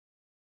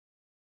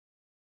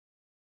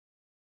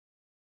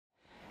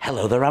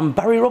Hello there, I'm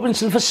Barry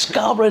Robinson for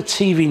Scarborough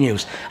TV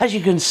News. As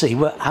you can see,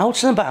 we're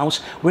out and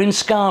about. We're in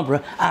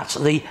Scarborough at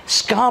the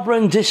Scarborough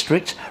and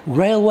District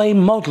Railway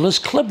Modellers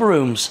Club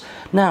Rooms.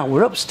 Now,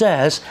 we're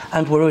upstairs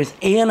and we're with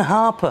Ian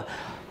Harper.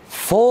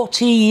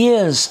 40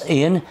 years,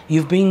 Ian,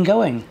 you've been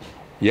going.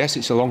 Yes,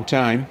 it's a long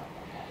time.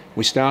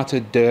 We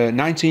started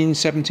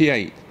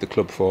 1978, the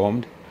club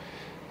formed.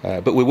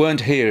 But we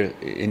weren't here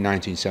in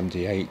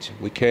 1978.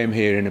 We came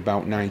here in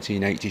about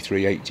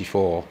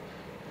 1983-84.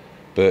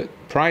 But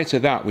prior to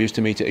that, we used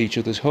to meet at each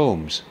other's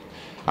homes.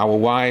 Our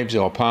wives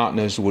or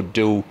partners would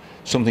do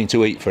something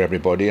to eat for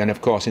everybody, and of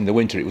course in the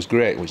winter it was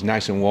great. It was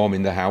nice and warm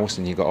in the house,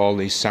 and you got all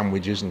these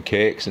sandwiches and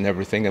cakes and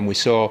everything, and we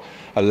saw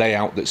a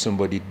layout that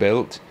somebody'd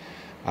built,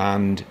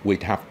 and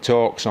we'd have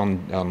talks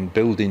on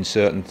building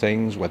certain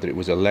things, whether it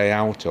was a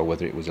layout or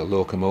whether it was a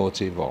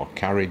locomotive or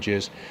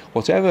carriages,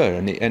 whatever,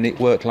 and it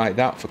worked like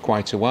that for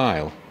quite a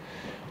while.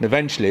 And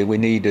eventually we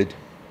needed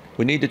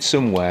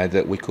somewhere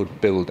that we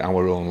could build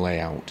our own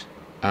layout.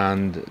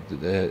 And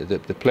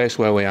the place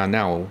where we are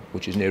now,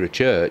 which is near a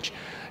church,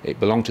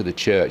 it belonged to the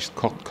church,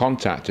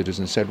 contacted us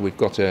and said, we've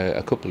got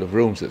a couple of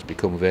rooms that's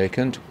become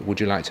vacant, would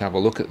you like to have a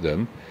look at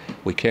them?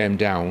 We came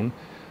down,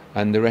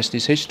 and the rest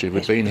is history.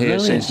 We've been here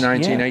since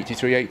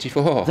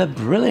 1983-84. They're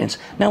brilliant.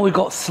 Now we've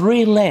got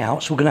three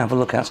layouts we're going to have a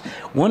look at.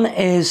 One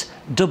is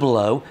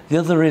 00, the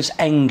other is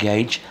N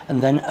gauge,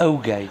 and then O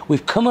gauge.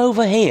 We've come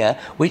over here,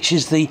 which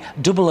is the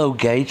 00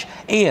 gauge.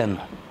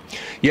 Ian.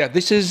 Yeah,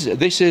 this is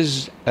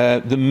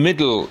the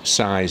middle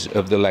size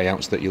of the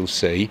layouts that you'll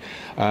see.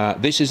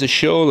 This is a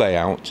show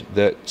layout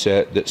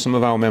that some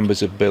of our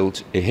members have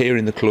built here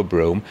in the club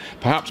room.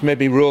 Perhaps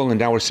maybe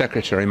Roland, our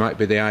secretary, might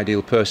be the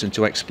ideal person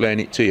to explain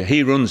it to you.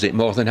 He runs it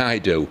more than I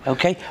do.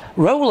 Okay,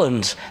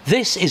 Roland,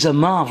 this is a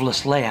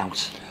marvellous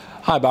layout.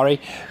 Hi Barry.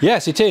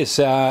 Yes, it is.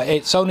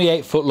 It's only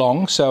 8 foot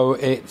long, so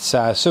it's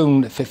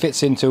soon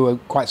fits into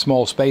quite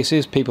small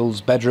spaces,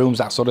 people's bedrooms,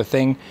 that sort of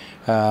thing,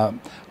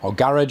 or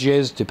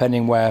garages,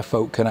 depending where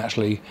folk can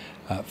actually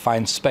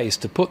find space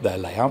to put their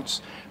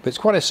layouts. But it's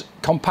quite a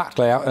compact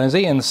layout, and as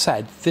Ian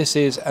said, this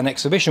is an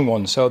exhibition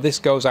one, so this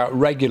goes out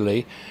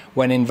regularly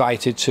when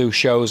invited to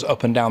shows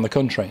up and down the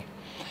country.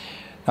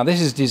 Now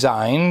this is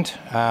designed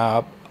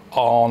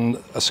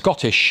on a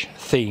Scottish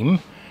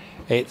theme.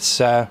 It's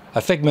a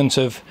figment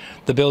of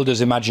the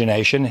builder's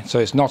imagination, so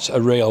it's not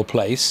a real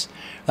place.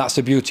 That's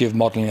the beauty of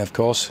modelling, of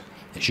course.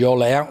 It's your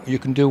layout, you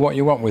can do what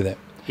you want with it.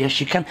 Yes,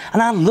 you can,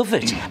 and I love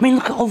it. I mean,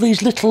 look at all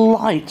these little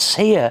lights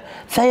here.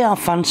 They are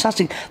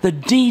fantastic. The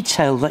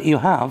detail that you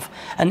have,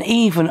 and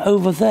even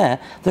over there,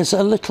 there's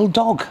a little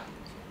dog.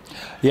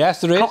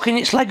 Yes, there is. Cocking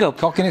its leg up.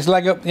 Cocking its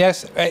leg up,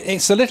 yes.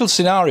 It's the little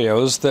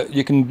scenarios that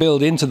you can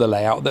build into the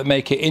layout that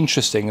make it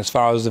interesting as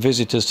far as the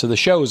visitors to the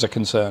shows are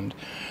concerned.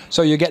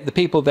 So you get the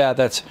people there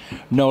that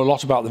know a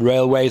lot about the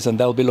railways, and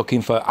they'll be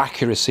looking for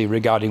accuracy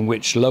regarding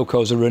which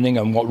locos are running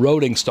and what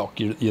rolling stock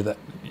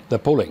they're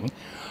pulling.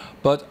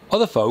 But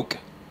other folk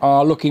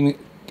are looking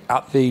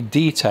at the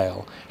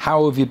detail.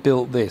 How have you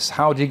built this?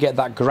 How do you get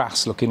that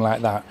grass looking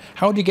like that?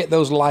 How do you get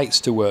those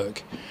lights to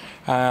work?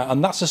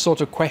 And that's the sort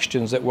of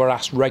questions that we're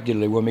asked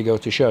regularly when we go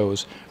to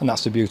shows, and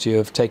that's the beauty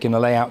of taking a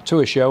layout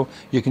to a show.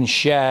 You can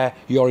share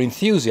your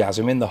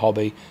enthusiasm in the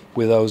hobby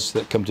with those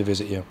that come to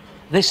visit you.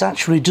 This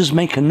actually does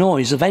make a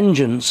noise of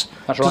engines,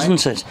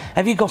 doesn't it?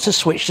 Have you got a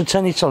switch to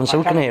turn it on so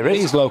we can hear it?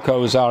 These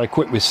locos are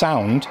equipped with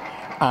sound,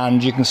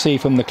 and you can see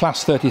from the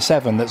Class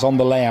 37 that's on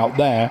the layout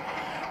there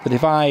that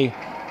if I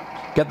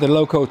get the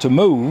loco to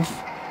move,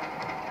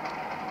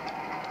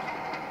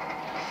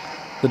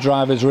 the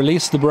driver's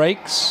released the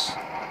brakes.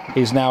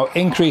 He's now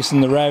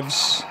increasing the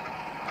revs,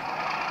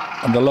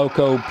 and the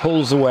loco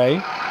pulls away.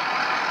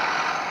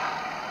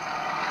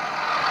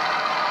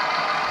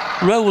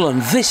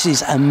 Roland, this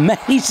is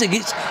amazing.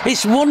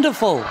 It's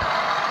wonderful.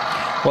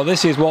 Well,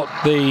 this is what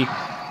the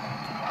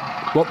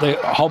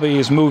hobby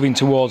is moving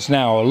towards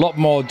now. A lot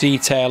more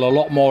detail, a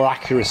lot more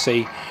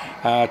accuracy,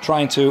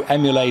 trying to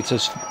emulate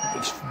as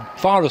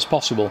far as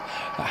possible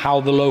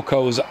how the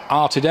locos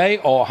are today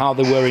or how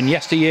they were in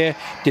yesteryear,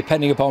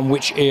 depending upon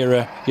which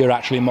era you're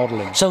actually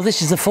modelling. So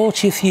this is the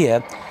 40th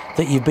year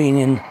that you've been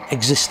in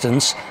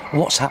existence.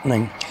 What's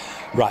happening?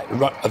 Right,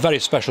 a very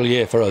special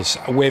year for us.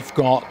 We've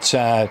got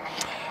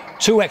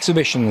 2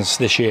 exhibitions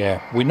this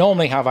year. We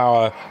normally have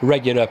our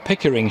regular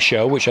Pickering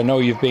show, which I know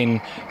you've been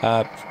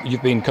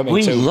coming to.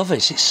 We love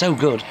it, it's so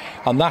good.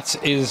 And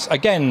that is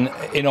again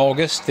in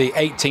August, the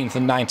 18th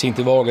and 19th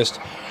of August.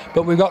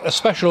 But we've got a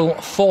special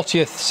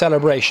 40th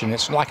celebration.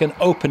 It's like an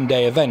open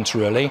day event,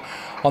 really,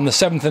 on the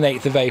 7th and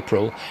 8th of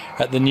April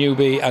at the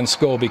Newby and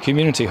Scarborough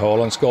Community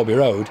Hall on Scarborough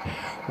Road,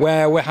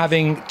 where we're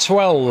having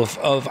 12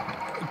 of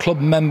club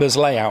members'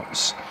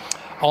 layouts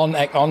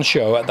on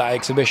show at that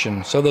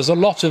exhibition. So there's a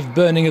lot of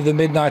burning of the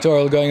midnight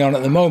oil going on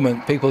at the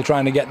moment, people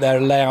trying to get their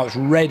layouts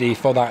ready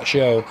for that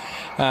show.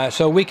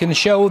 So we can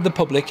show the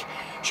public,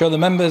 show the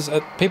members,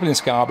 people in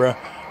Scarborough,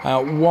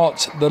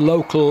 what the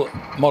local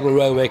model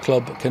railway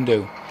club can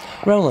do.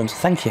 Roland,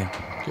 thank you.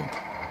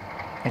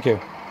 Thank you.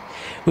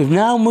 We've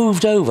now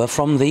moved over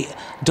from the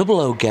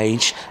double O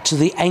gauge to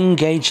the N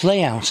gauge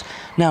layout.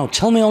 Now,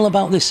 tell me all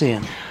about this,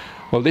 Ian.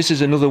 Well, this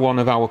is another one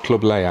of our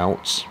club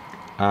layouts,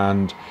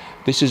 and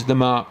this is the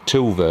Mark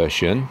II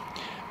version,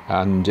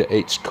 and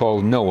it's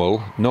called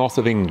Noel, North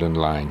of England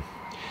line.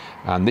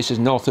 And this is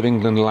North of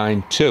England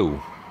line 2.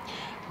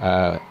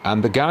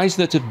 And the guys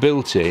that have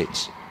built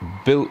it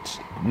built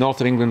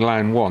North of England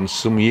line 1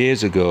 some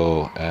years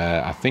ago,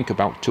 I think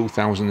about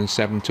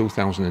 2007,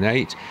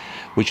 2008,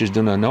 which has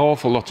done an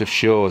awful lot of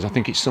shows. I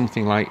think it's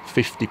something like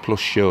 50 plus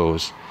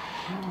shows.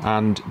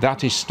 And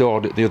that is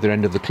stored at the other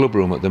end of the club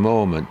room at the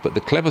moment. But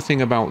the clever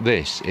thing about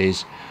this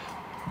is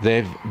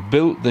they've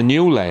built the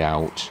new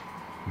layout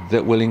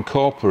that will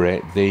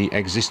incorporate the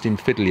existing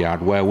fiddle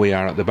yard where we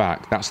are at the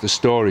back. That's the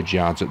storage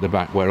yards at the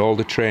back where all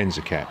the trains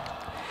are kept.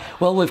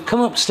 Well, we've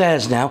come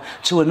upstairs now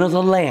to another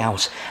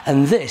layout,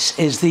 and this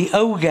is the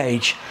O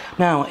gauge.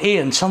 Now,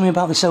 Ian, tell me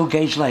about this O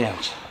gauge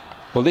layout.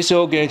 Well, this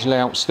O gauge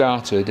layout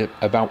started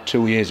about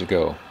 2 years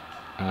ago,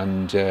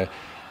 and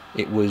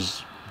it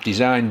was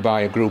designed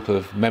by a group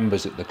of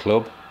members at the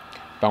club,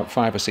 about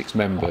 5 or 6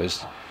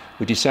 members.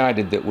 We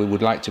decided that we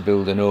would like to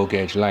build an O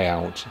gauge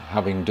layout,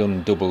 having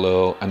done double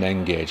O and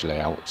N gauge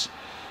layouts,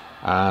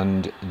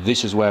 and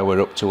this is where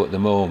we're up to at the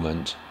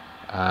moment.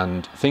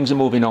 And things are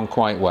moving on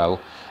quite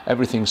well.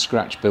 Everything's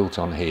scratch built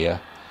on here,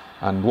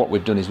 and what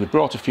we've done is we've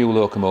brought a few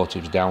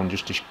locomotives down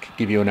just to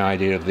give you an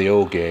idea of the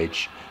O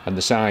gauge and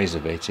the size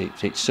of it.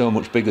 It's so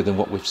much bigger than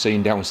what we've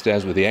seen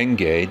downstairs with the N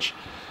gauge.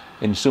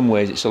 In some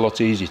ways it's a lot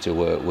easier to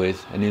work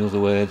with, and in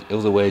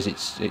other ways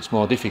it's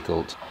more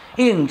difficult.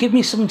 Ian, give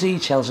me some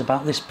details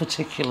about this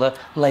particular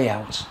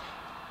layout.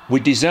 We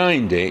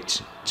designed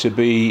it to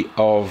be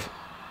of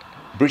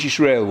British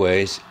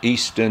Railways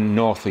Eastern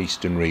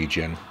Northeastern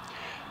region,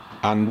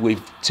 and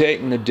we've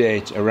taken a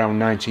date around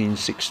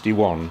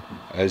 1961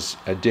 as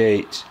a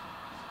date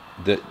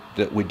that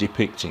we're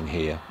depicting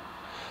here.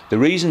 The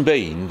reason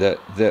being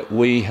that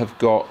we have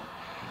got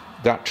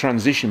that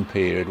transition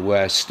period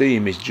where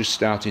steam is just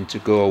starting to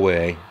go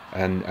away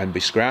and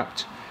be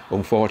scrapped,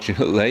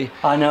 unfortunately.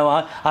 I know,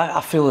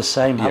 I feel the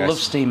same. Yes. I love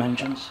steam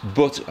engines.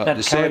 But at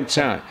the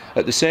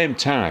same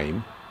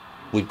time,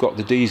 we've got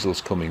the diesels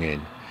coming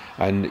in.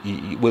 And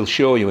we'll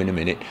show you in a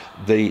minute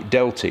the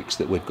Deltics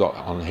that we've got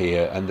on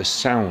here, and the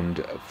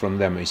sound from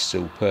them is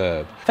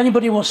superb. If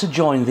anybody wants to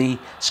join the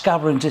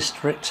Scarborough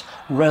District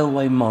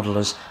Railway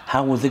Modellers,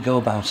 how would they go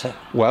about it?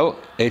 Well,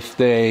 if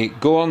they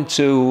go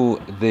onto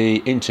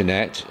the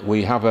internet,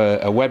 we have a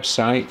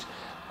website,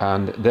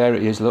 and there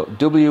it is, look,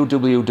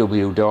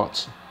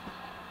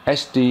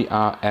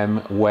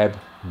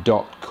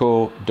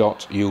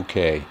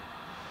 www.sdrmweb.co.uk.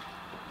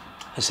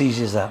 As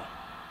easy as that.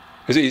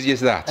 As easy as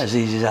that. As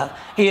easy as that.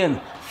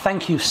 Ian,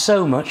 thank you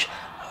so much.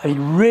 I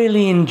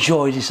really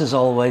enjoyed this as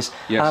always.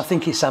 Yes. I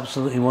think it's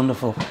absolutely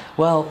wonderful.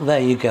 Well, there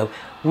you go.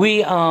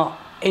 We are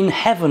in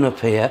heaven up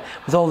here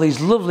with all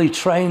these lovely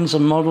trains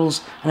and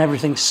models and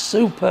everything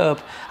superb.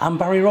 I'm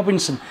Barry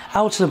Robinson,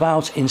 out and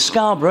about in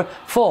Scarborough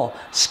for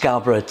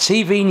Scarborough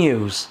TV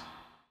News.